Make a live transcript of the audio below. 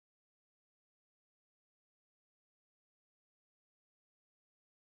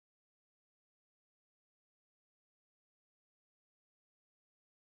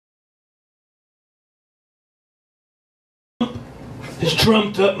has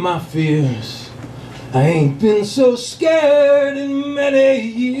trumped up my fears. I ain't been so scared in many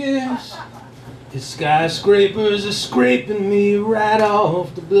years. His skyscrapers are scraping me right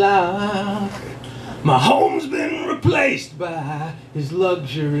off the block. My home's been replaced by his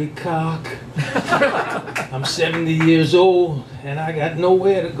luxury cock. I'm 70 years old and I got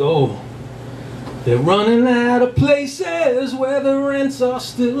nowhere to go. They're running out of places where the rents are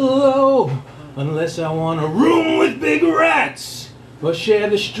still low. Unless I want a room with big rats or share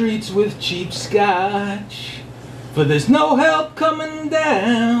the streets with cheap scotch. For there's no help coming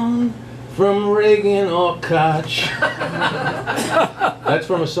down from Reagan or Koch. That's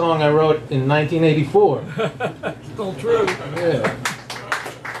from a song I wrote in 1984. Still true. Yeah.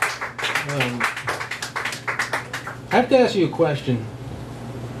 I have to ask you a question.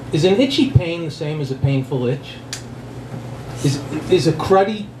 Is an itchy pain the same as a painful itch? Is a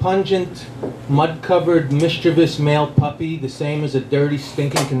cruddy, pungent, mud-covered, mischievous male puppy the same as a dirty,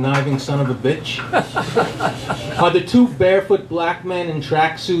 stinking, conniving son of a bitch? Are the two barefoot black men in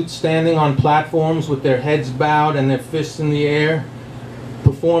tracksuits standing on platforms with their heads bowed and their fists in the air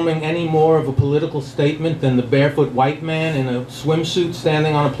performing any more of a political statement than the barefoot white man in a swimsuit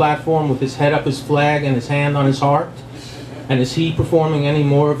standing on a platform with his head up his flag and his hand on his heart? And is he performing any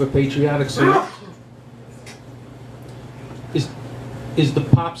more of a patriotic salute? Is the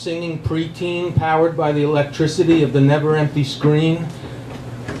pop-singing preteen powered by the electricity of the never-empty screen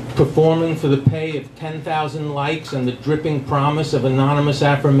performing for the pay of 10,000 likes and the dripping promise of anonymous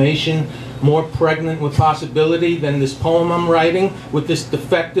affirmation more pregnant with possibility than this poem I'm writing with this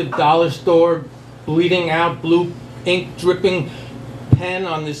defective dollar store bleeding out blue ink dripping pen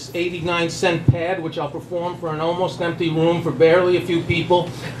on this 89-cent pad, which I'll perform for an almost empty room for barely a few people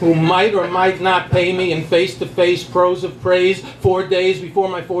who might or might not pay me in face-to-face prose of praise 4 days before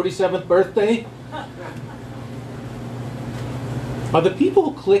my 47th birthday? Are the people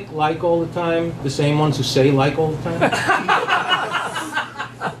who click like all the time the same ones who say like all the time?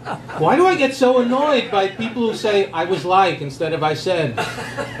 Why do I get so annoyed by people who say I was like instead of I said?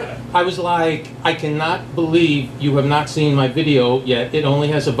 I was like, I cannot believe you have not seen my video yet. It only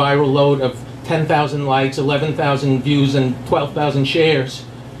has a viral load of 10,000 likes, 11,000 views, and 12,000 shares.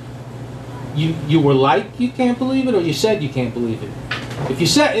 You were like you can't believe it, or you said you can't believe it? If you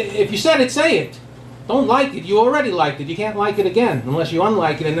said it, say it. Don't like it. You already liked it. You can't like it again unless you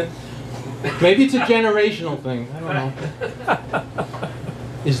unlike it. And maybe it's a generational thing. I don't know.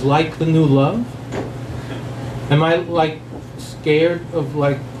 Is like the new love? Am I like scared of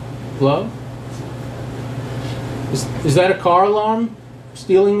like love? Is that a car alarm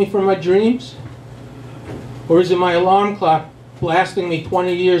stealing me from my dreams? Or is it my alarm clock blasting me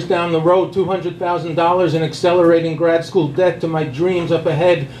 20 years down the road, $200,000 in accelerating grad school debt to my dreams up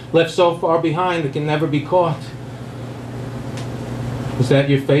ahead, left so far behind that can never be caught? Is that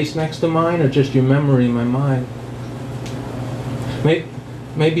your face next to mine, or just your memory in my mind?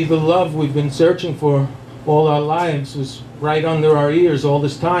 Maybe the love we've been searching for all our lives was right under our ears all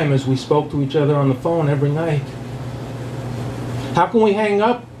this time as we spoke to each other on the phone every night. How can we hang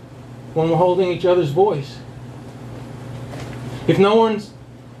up when we're holding each other's voice? If no one's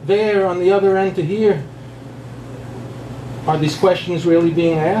there on the other end to hear, are these questions really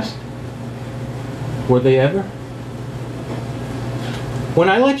being asked? Were they ever? When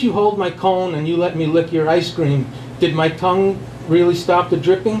I let you hold my cone and you let me lick your ice cream, did my tongue really stop the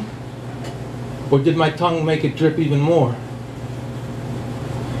dripping? Or did my tongue make it drip even more?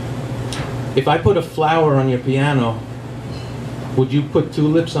 If I put a flower on your piano, would you put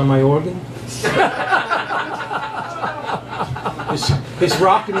tulips on my organ? Is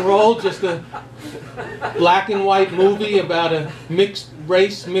rock and roll just a black and white movie about a mixed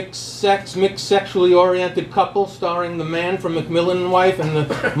race, mixed sex, mixed sexually oriented couple starring the man from Macmillan and Wife and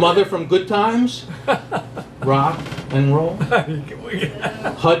the mother from Good Times? Rock and roll?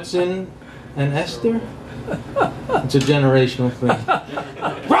 Hudson and Esther? It's a generational thing.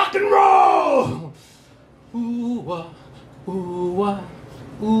 Rock and roll! Ooh-wah, ooh-wah,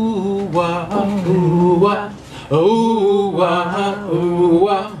 ooh-wah, ooh-wah. Oh,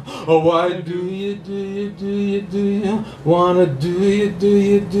 why do you wanna do you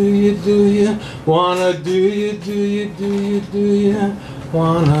wanna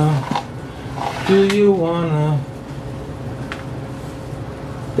do you wanna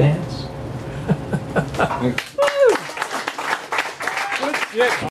dance? Good shit.